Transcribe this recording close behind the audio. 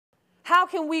How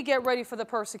can we get ready for the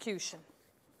persecution?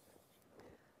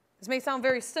 This may sound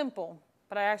very simple,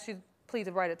 but I actually plead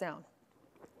to write it down.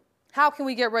 How can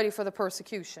we get ready for the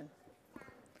persecution?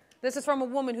 This is from a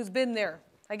woman who's been there.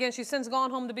 Again, she's since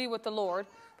gone home to be with the Lord,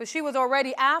 but she was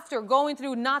already, after going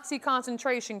through Nazi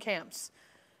concentration camps,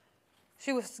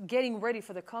 she was getting ready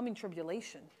for the coming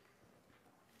tribulation.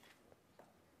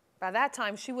 By that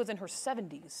time, she was in her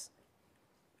 70s.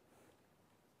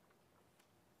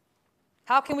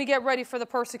 How can we get ready for the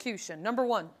persecution? Number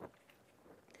one,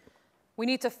 we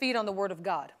need to feed on the Word of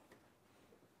God.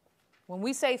 When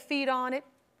we say feed on it,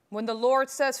 when the Lord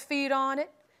says feed on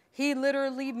it, He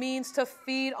literally means to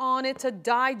feed on it, to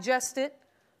digest it,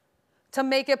 to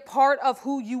make it part of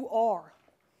who you are.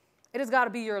 It has got to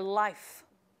be your life.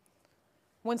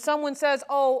 When someone says,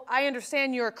 oh, I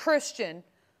understand you're a Christian,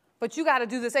 but you got to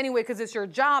do this anyway because it's your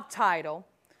job title.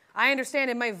 I understand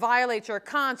it may violate your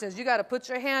conscience. You got to put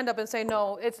your hand up and say,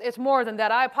 no, it's more than that.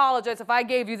 I apologize if I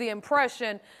gave you the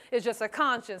impression it's just a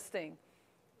conscience thing.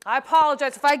 I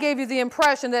apologize if I gave you the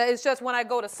impression that it's just when I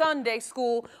go to Sunday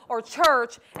school or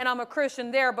church and I'm a Christian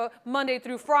there, but Monday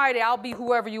through Friday I'll be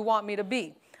whoever you want me to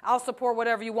be. I'll support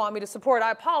whatever you want me to support.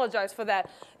 I apologize for that.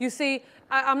 You see,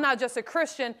 I'm not just a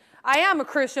Christian. I am a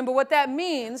Christian, but what that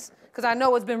means, because I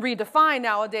know it's been redefined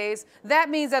nowadays, that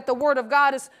means that the Word of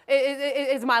God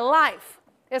is my life.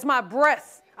 It's my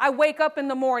breath. I wake up in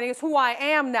the morning. It's who I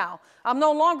am now. I'm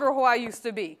no longer who I used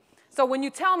to be. So when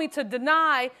you tell me to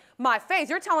deny my faith,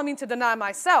 you're telling me to deny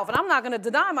myself. And I'm not going to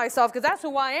deny myself because that's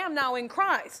who I am now in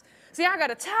Christ. See, I got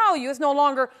to tell you, it's no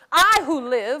longer I who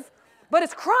live, but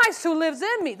it's Christ who lives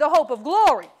in me, the hope of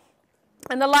glory.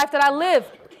 And the life that I live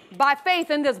by faith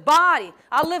in this body,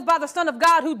 I live by the Son of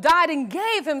God who died and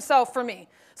gave Himself for me.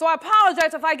 So I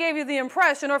apologize if I gave you the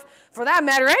impression, or if, for that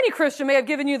matter, any Christian may have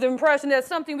given you the impression that it's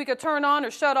something we could turn on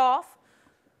or shut off,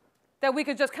 that we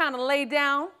could just kind of lay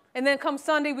down. And then come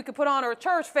Sunday, we could put on our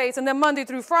church face. And then Monday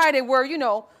through Friday, where, you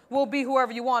know, we'll be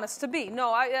whoever you want us to be.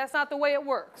 No, that's not the way it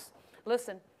works.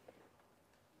 Listen,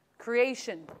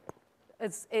 creation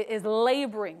is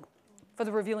laboring for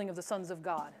the revealing of the sons of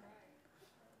God.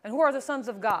 And who are the sons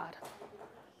of God?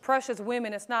 Precious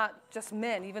women, it's not just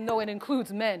men, even though it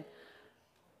includes men.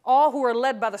 All who are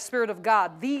led by the Spirit of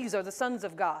God, these are the sons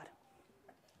of God.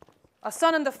 A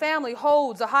son in the family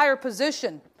holds a higher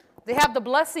position. They have the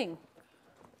blessing.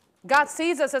 God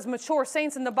sees us as mature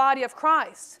saints in the body of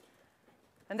Christ.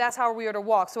 And that's how we are to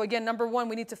walk. So again, number one,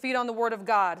 we need to feed on the Word of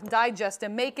God, digest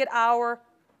and make it our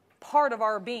part of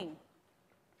our being.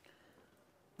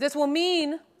 This will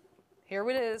mean, here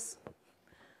it is,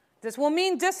 this will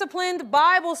mean disciplined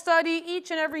Bible study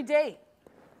each and every day.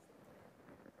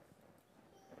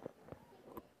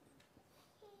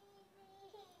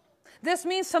 This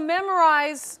means to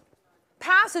memorize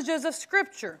passages of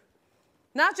Scripture.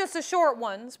 Not just the short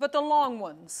ones, but the long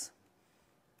ones.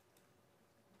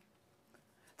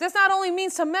 This not only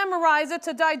means to memorize it,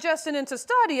 to digest it, and to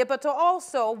study it, but to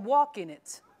also walk in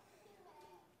it.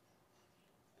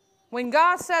 When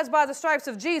God says by the stripes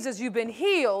of Jesus you've been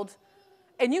healed,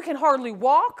 and you can hardly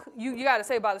walk, you got to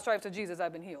say by the stripes of Jesus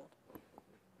I've been healed.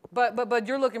 But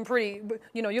you're looking pretty,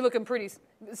 you're looking pretty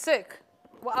sick.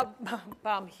 Well,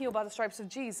 I'm healed by the stripes of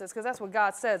Jesus, because that's what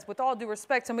God says. With all due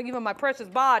respect to even my precious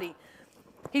body,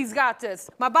 He's got this.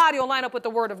 My body will line up with the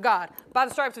Word of God. By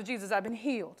the stripes of Jesus, I've been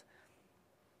healed.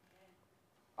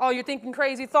 Oh, you're thinking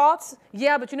crazy thoughts?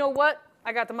 Yeah, but you know what?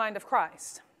 I got the mind of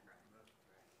Christ.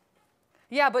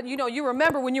 Yeah, but you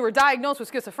remember when you were diagnosed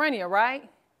with schizophrenia, right?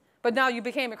 But now you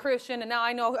became a Christian, and now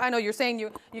I know you're saying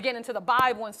you're getting into the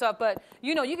Bible and stuff, but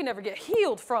you can never get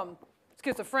healed from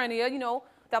schizophrenia,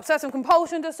 the obsessive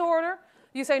compulsion disorder.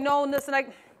 You say, no, listen, I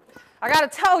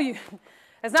got to tell you,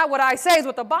 it's not what I say, it's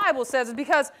what the Bible says. It's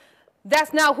because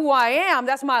that's now who I am.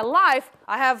 That's my life.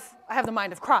 I have the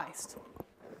mind of Christ.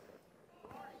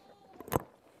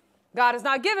 God has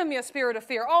not given me a spirit of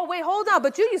fear. Oh, wait, hold on.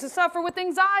 But you used to suffer with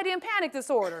anxiety and panic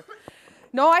disorder.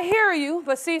 No, I hear you.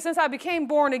 But see, since I became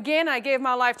born again, I gave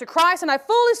my life to Christ, and I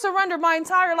fully surrendered my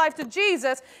entire life to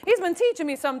Jesus. He's been teaching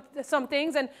me some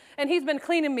things, and He's been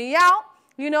cleaning me out,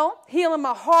 healing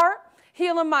my heart,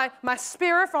 healing my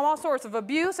spirit from all sorts of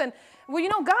abuse. And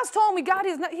well, God's told me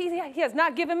He has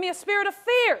not given me a spirit of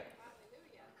fear,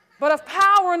 but of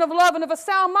power and of love and of a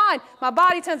sound mind. My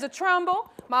body tends to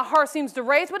tremble. My heart seems to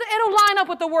race, but it'll line up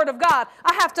with the Word of God.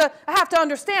 I have to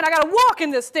understand. I got to walk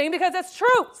in this thing because it's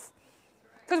truth.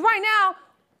 Because right now,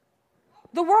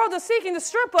 the world is seeking to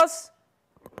strip us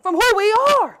from who we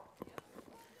are.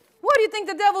 What do you think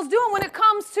the devil's doing when it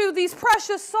comes to these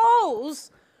precious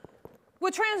souls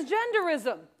with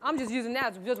transgenderism? I'm just using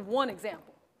that as just one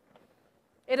example.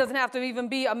 It doesn't have to even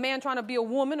be a man trying to be a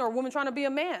woman or a woman trying to be a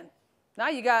man. Now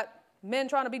you got men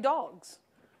trying to be dogs.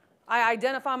 I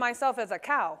identify myself as a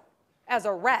cow, as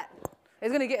a rat.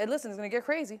 It's going to get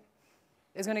crazy.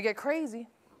 It's going to get crazy.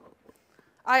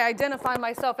 I identify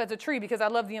myself as a tree because I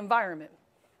love the environment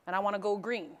and I want to go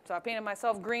green. So I painted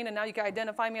myself green, and now you can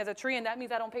identify me as a tree, and that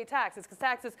means I don't pay taxes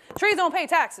because trees don't pay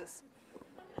taxes.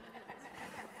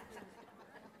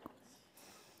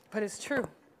 But it's true.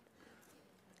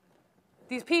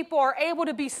 These people are able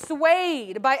to be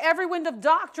swayed by every wind of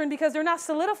doctrine because they're not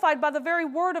solidified by the very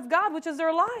word of God, which is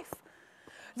their life.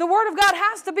 The word of God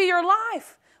has to be your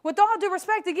life. With all due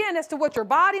respect, again, as to what your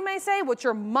body may say, what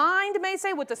your mind may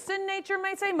say, what the sin nature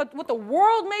may say, what the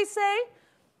world may say,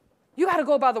 you got to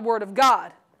go by the word of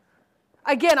God.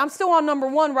 Again, I'm still on number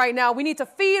 1 right now. We need to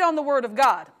feed on the word of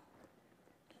God.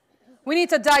 We need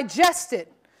to digest it.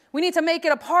 We need to make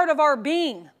it a part of our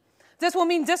being. This will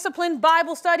mean disciplined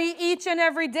Bible study each and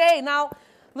every day. Now,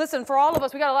 listen, for all of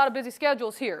us, we got a lot of busy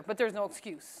schedules here, but there's no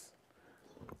excuse.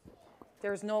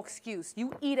 There's no excuse.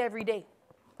 You eat every day,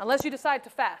 unless you decide to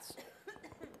fast.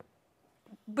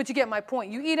 But you get my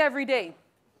point. You eat every day.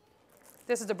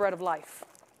 This is the bread of life.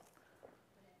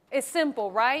 It's simple,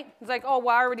 right? It's like, oh,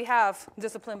 well, I already have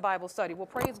disciplined Bible study. Well,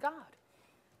 praise God.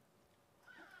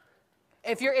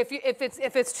 If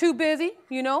it's too busy,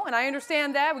 and I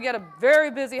understand that. We got a very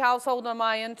busy household on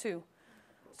my end too.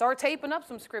 Start taping up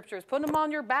some scriptures. Put them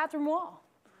on your bathroom wall.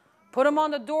 Put them on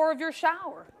the door of your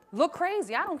shower. Look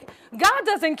crazy. I don't care. God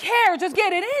doesn't care. Just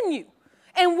get it in you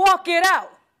and walk it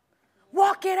out.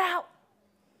 Walk it out.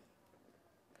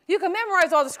 You can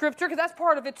memorize all the scripture because that's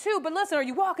part of it too. But listen, are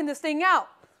you walking this thing out?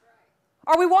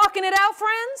 Are we walking it out,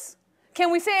 friends?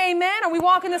 Can we say amen? Are we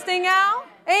walking this thing out?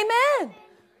 Amen.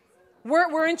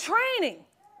 We're in training.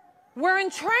 We're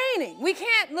in training. We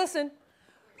can't, listen,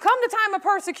 come the time of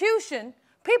persecution,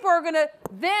 people are going to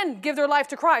then give their life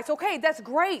to Christ. Okay, that's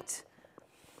great.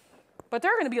 But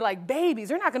they're going to be like babies.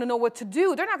 They're not going to know what to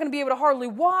do. They're not going to be able to hardly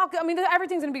walk. I mean,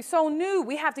 everything's going to be so new.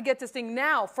 We have to get this thing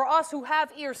now for us who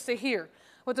have ears to hear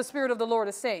what the Spirit of the Lord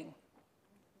is saying.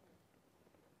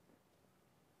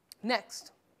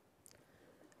 Next.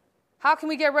 How can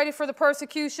we get ready for the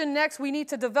persecution? Next, we need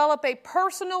to develop a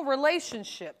personal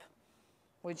relationship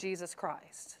with Jesus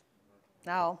Christ.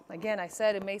 Now, again, I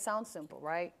said it may sound simple,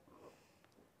 right?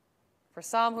 For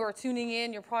some who are tuning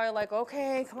in, you're probably like,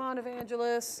 okay, come on,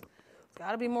 Evangelist. It's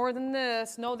got to be more than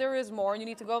this. No, there is more. You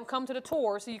need to come to the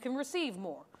tour so you can receive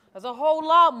more. There's a whole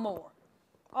lot more.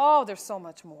 Oh, there's so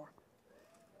much more.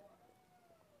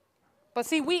 But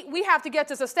see, we have to get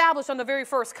this established on the very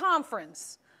first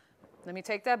conference. Let me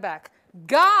take that back.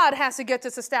 God has to get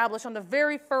this established on the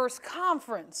very first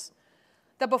conference.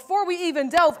 That before we even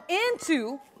delve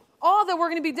into all that we're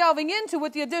going to be delving into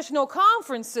with the additional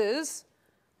conferences,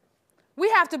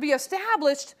 we have to be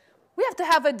established. We have to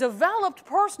have a developed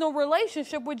personal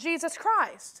relationship with Jesus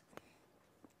Christ.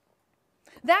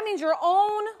 That means your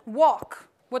own walk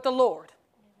with the Lord.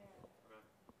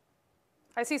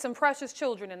 I see some precious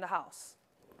children in the house.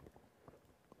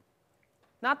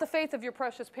 Not the faith of your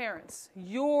precious parents,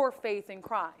 your faith in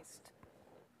Christ.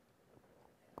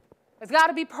 It's got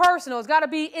to be personal. It's got to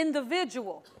be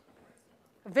individual.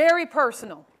 Very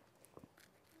personal.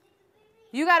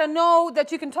 You got to know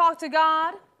that you can talk to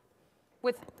God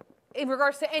in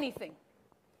regards to anything.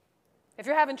 If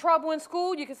you're having trouble in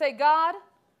school, you can say, God,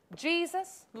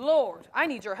 Jesus, Lord, I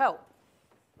need your help.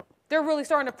 They're really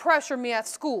starting to pressure me at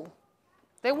school.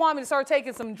 They want me to start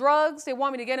taking some drugs. They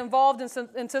want me to get involved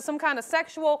into some kind of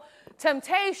sexual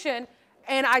temptation,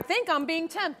 and I think I'm being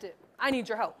tempted. I need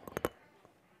your help.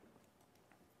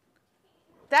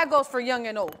 That goes for young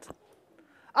and old.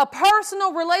 A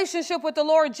personal relationship with the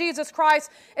Lord Jesus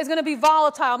Christ is going to be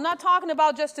volatile. I'm not talking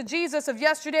about just the Jesus of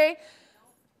yesterday.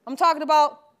 I'm talking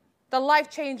about the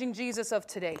life-changing Jesus of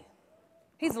today.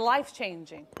 He's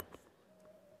life-changing.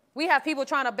 We have people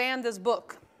trying to ban this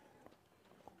book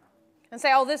and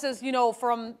say, oh, this is,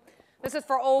 this is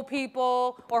for old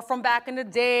people, or from back in the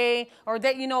day, or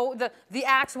that, the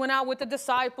Acts went out with the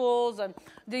disciples, and,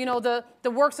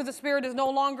 the works of the Spirit is no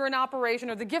longer in operation,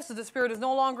 or the gifts of the Spirit is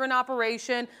no longer in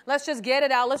operation. Let's just get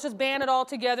it out. Let's just ban it all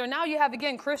together. And now you have,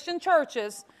 again, Christian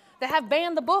churches that have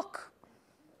banned the book.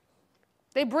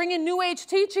 They bring in New Age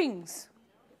teachings,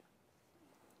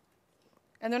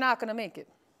 and they're not going to make it.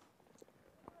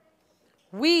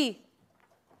 We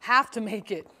have to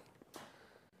make it.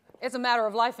 It's a matter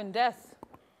of life and death,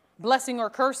 blessing or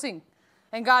cursing.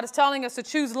 And God is telling us to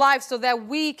choose life so that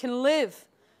we can live.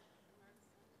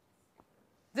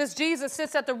 This Jesus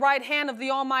sits at the right hand of the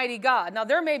Almighty God. Now,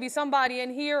 there may be somebody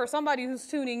in here or somebody who's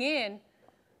tuning in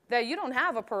that you don't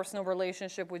have a personal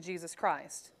relationship with Jesus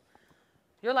Christ.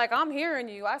 You're like, I'm hearing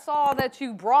you. I saw all that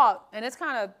you brought, and it's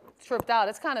kind of tripped out.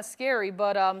 It's kind of scary,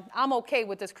 but I'm okay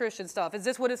with this Christian stuff. Is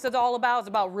this what it's all about? It's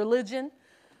about religion?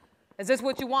 Is this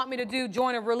what you want me to do,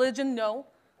 join a religion? No.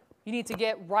 You need to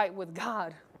get right with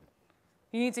God.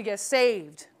 You need to get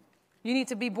saved. You need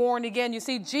to be born again. You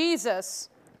see, Jesus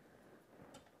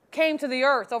came to the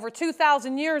earth over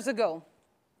 2,000 years ago,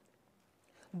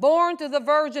 born to the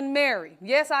Virgin Mary.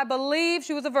 Yes, I believe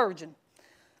she was a virgin.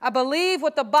 I believe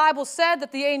what the Bible said,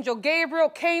 that the angel Gabriel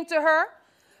came to her,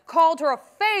 called her a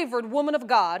favored woman of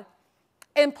God,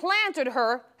 implanted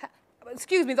her,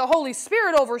 the Holy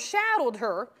Spirit overshadowed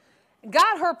her,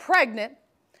 got her pregnant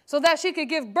so that she could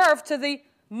give birth to the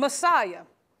Messiah,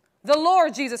 the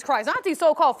Lord Jesus Christ. Not these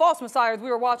so-called false messiahs we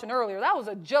were watching earlier. That was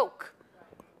a joke.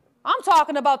 I'm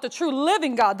talking about the true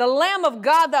living God, the Lamb of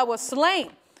God that was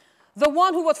slain, the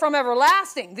one who was from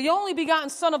everlasting, the only begotten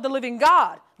Son of the living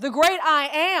God, the great I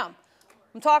am.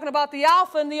 I'm talking about the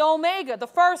Alpha and the Omega, the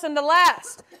first and the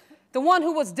last, the one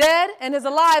who was dead and is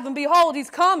alive, and behold, he's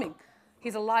coming.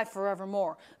 He's alive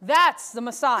forevermore. That's the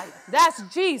Messiah. That's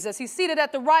Jesus. He's seated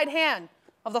at the right hand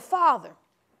of the Father.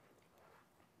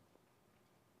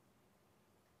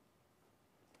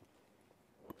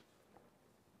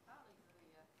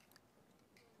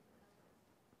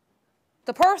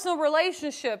 The personal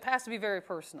relationship has to be very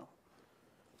personal.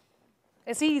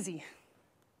 It's easy.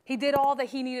 He did all that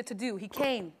he needed to do. He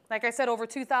came, like I said, over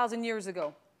 2,000 years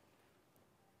ago.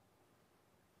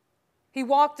 He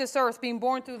walked this earth, being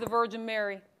born through the Virgin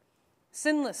Mary,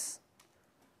 sinless,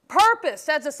 purposed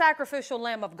as a sacrificial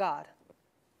Lamb of God.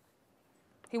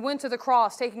 He went to the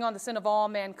cross, taking on the sin of all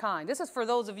mankind. This is for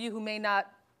those of you who may not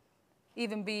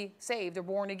even be saved or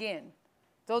born again.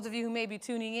 Those of you who may be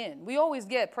tuning in. We always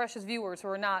get precious viewers who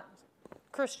are not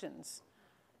Christians.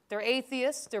 They're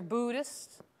atheists, they're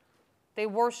Buddhists, they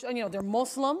worship, they're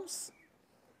Muslims,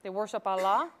 they worship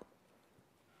Allah.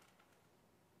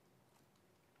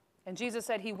 And Jesus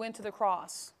said he went to the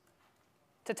cross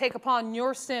to take upon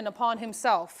your sin upon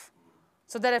himself,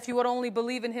 so that if you would only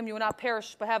believe in him, you would not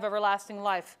perish but have everlasting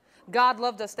life. God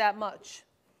loved us that much.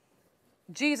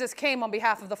 Jesus came on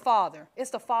behalf of the Father.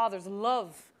 It's the Father's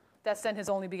love that sent his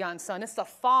only begotten Son. It's the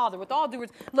Father. With all due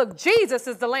respect, look, Jesus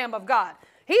is the Lamb of God.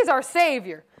 He's our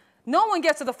Savior. No one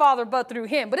gets to the Father but through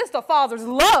him. But it's the Father's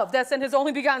love that sent his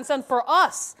only begotten Son for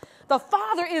us. The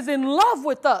Father is in love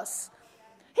with us.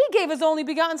 He gave his only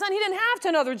begotten Son. He didn't have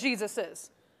 10 other Jesuses.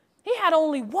 He had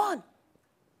only one.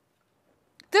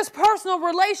 This personal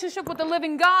relationship with the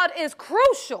living God is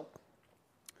crucial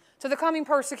to the coming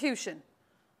persecution.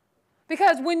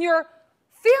 Because when you're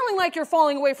feeling like you're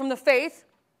falling away from the faith,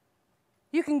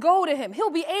 you can go to him. He'll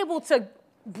be able to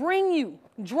bring you,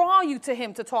 draw you to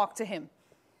him, to talk to him.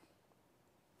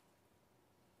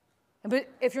 But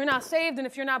if you're not saved and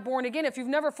if you're not born again, if you've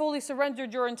never fully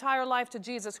surrendered your entire life to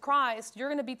Jesus Christ, you're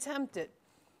going to be tempted.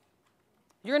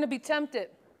 You're going to be tempted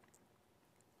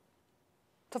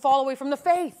to fall away from the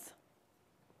faith.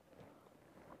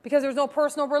 Because there's no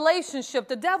personal relationship.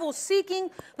 The devil's seeking,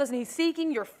 listen, he's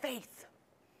seeking your faith.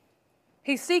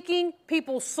 He's seeking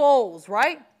people's souls,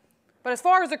 right? But as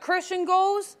far as a Christian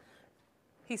goes,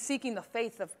 he's seeking the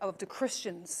faith of the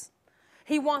Christians.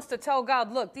 He wants to tell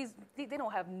God, look, they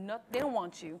don't have nothing. They don't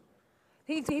want you.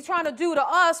 He's trying to do to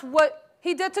us what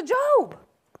he did to Job.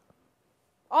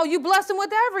 Oh, you blessed him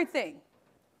with everything.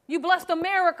 You blessed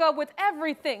America with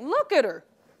everything. Look at her.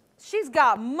 She's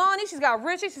got money. She's got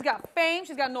riches. She's got fame.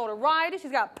 She's got notoriety.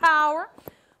 She's got power.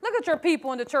 Look at your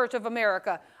people in the Church of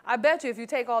America. I bet you if you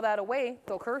take all that away,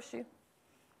 they'll curse you.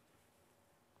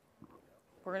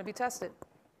 We're going to be tested.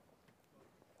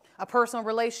 A personal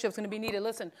relationship is going to be needed.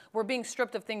 Listen, we're being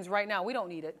stripped of things right now. We don't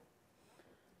need it.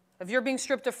 If you're being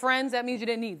stripped of friends, that means you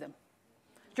didn't need them.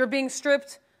 If you're being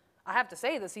stripped, I have to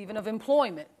say this even, of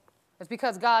employment. It's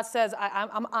because God says,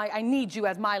 I need you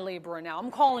as my laborer now. I'm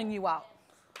calling you out.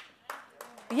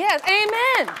 Yes,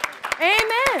 amen.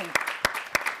 Amen.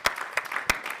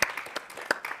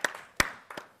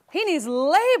 He needs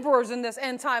laborers in this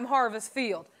end-time harvest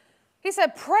field. He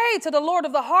said, pray to the Lord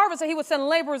of the harvest that he would send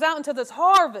laborers out into this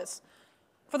harvest.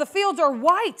 For the fields are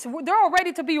white. They're all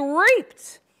ready to be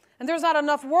reaped. And there's not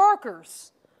enough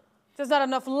workers. There's not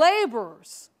enough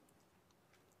laborers.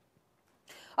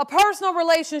 A personal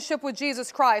relationship with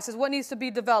Jesus Christ is what needs to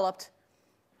be developed.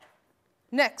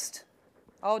 Next.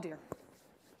 Oh, dear.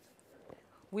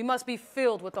 We must be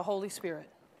filled with the Holy Spirit.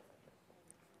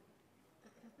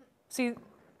 See,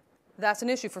 that's an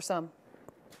issue for some.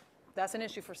 That's an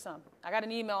issue for some. I got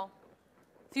an email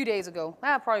a few days ago.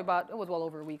 It was well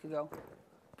over a week ago.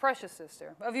 Precious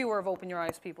sister, a viewer of Open Your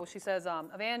Eyes people. She says,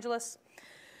 Evangelist,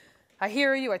 I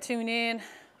hear you. I tune in.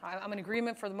 I'm in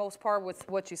agreement for the most part with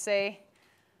what you say.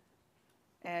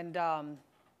 And I'm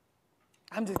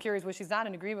just curious what she's not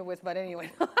in agreement with, but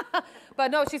anyway.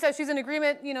 But no, she says she's in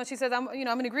agreement. She says, I'm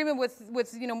in agreement with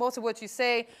most of what you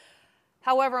say.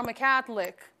 However, I'm a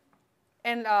Catholic.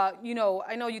 And, I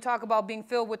know you talk about being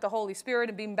filled with the Holy Spirit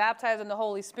and being baptized in the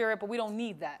Holy Spirit, but we don't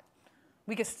need that.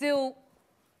 We can still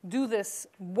do this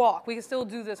walk. We can still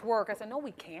do this work. I said, no,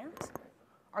 we can't.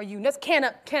 Are you nuts? Can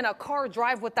a car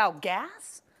drive without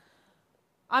gas?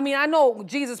 I mean, I know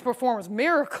Jesus performs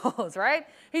miracles, right?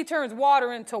 He turns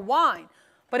water into wine.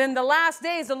 But in the last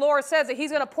days, the Lord says that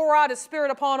he's going to pour out his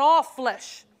Spirit upon all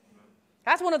flesh.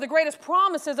 That's one of the greatest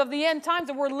promises of the end times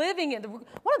that we're living in. One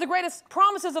of the greatest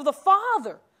promises of the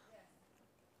Father.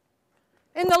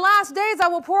 In the last days, I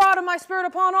will pour out of my Spirit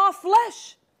upon all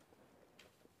flesh.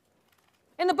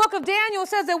 In the book of Daniel, it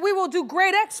says that we will do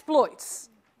great exploits.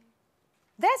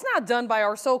 That's not done by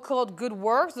our so-called good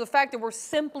works, the fact that we're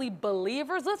simply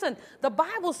believers. Listen, the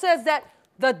Bible says that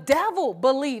the devil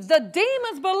believes, the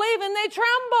demons believe, and they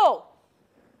tremble.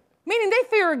 Meaning they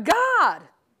fear God.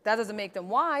 That doesn't make them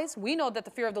wise. We know that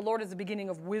the fear of the Lord is the beginning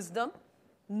of wisdom,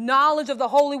 knowledge of the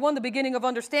Holy One, the beginning of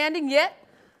understanding. Yet,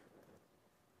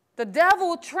 the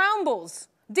devil trembles.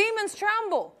 Demons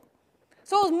tremble.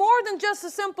 So it's more than just a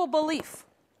simple belief.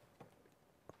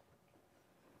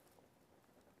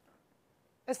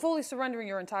 It's fully surrendering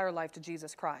your entire life to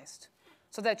Jesus Christ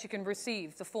so that you can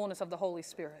receive the fullness of the Holy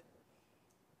Spirit.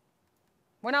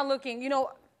 We're not looking,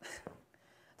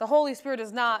 the Holy Spirit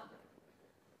is not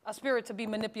a spirit to be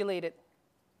manipulated,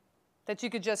 that you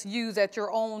could just use at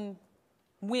your own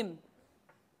whim.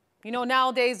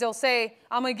 Nowadays they'll say,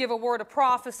 I'm going to give a word of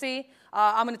prophecy.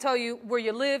 I'm going to tell you where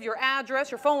you live, your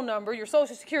address, your phone number, your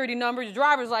social security number, your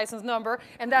driver's license number,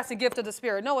 and that's the gift of the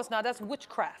Spirit. No, it's not. That's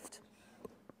witchcraft.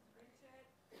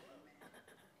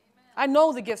 I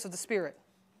know the gifts of the Spirit.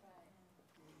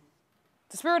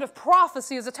 The spirit of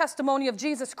prophecy is a testimony of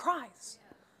Jesus Christ.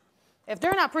 If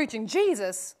they're not preaching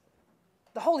Jesus,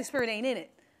 the Holy Spirit ain't in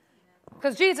it.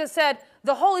 Because Jesus said,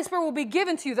 the Holy Spirit will be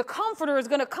given to you. The Comforter is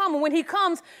going to come. And when he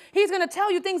comes, he's going to tell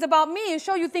you things about me and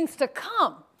show you things to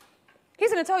come.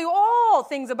 He's going to tell you all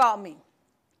things about me.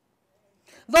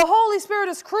 The Holy Spirit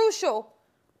is crucial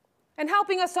in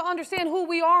helping us to understand who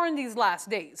we are in these last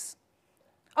days.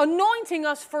 Anointing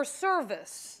us for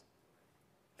service.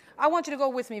 I want you to go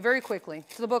with me very quickly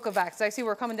to the book of Acts. I see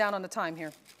we're coming down on the time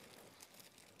here.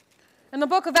 In the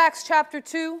book of Acts chapter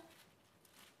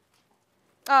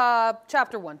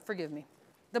 1, forgive me.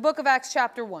 The book of Acts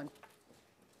chapter 1.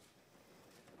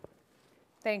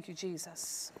 Thank you,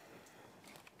 Jesus.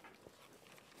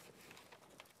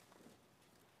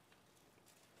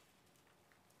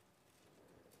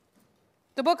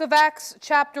 The book of Acts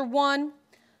chapter 1.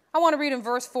 I want to read in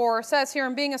verse 4. It says here,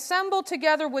 and being assembled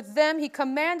together with them, he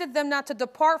commanded them not to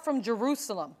depart from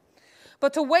Jerusalem,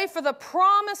 but to wait for the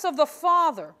promise of the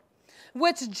Father,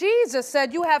 which Jesus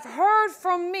said, you have heard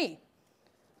from me.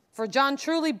 For John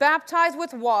truly baptized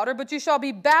with water, but you shall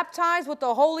be baptized with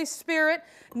the Holy Spirit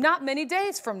not many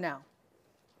days from now.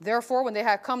 Therefore, when they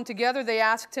had come together, they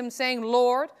asked him, saying,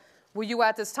 Lord, will you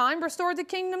at this time restore the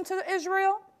kingdom to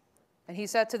Israel? And he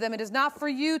said to them, it is not for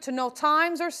you to know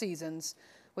times or seasons,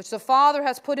 which the Father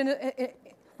put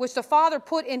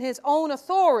in his own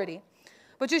authority,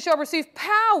 but you shall receive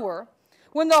power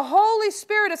when the Holy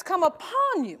Spirit has come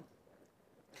upon you.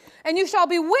 And you shall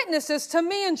be witnesses to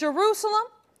me in Jerusalem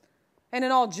and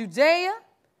in all Judea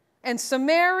and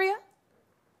Samaria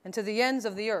and to the ends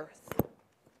of the earth.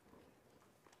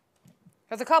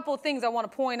 There's a couple of things I want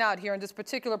to point out here in this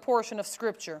particular portion of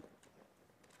Scripture.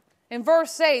 In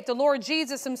verse 8, the Lord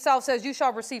Jesus himself says, you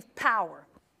shall receive power.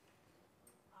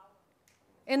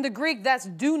 In the Greek, that's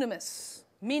dunamis,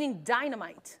 meaning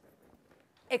dynamite,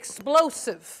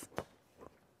 explosive,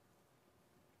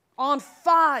 on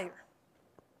fire,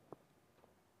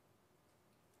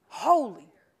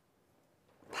 holy,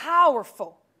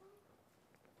 powerful.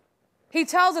 He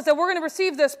tells us that we're going to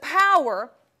receive this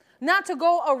power not to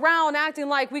go around acting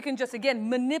like we can just, again,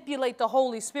 manipulate the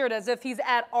Holy Spirit as if he's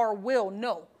at our will.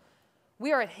 No,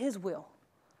 we are at his will.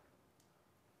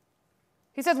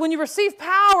 He says, when you receive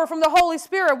power from the Holy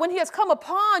Spirit, when he has come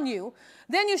upon you,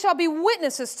 then you shall be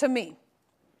witnesses to me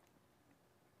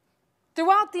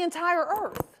throughout the entire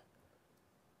earth.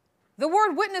 The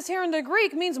word witness here in the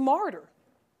Greek means martyr.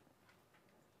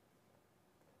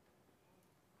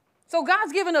 So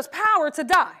God's given us power to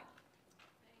die.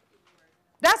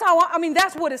 That's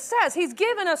what it says. He's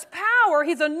given us power.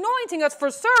 He's anointing us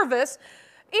for service,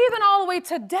 even all the way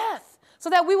to death, so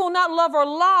that we will not love our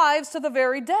lives to the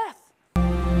very death.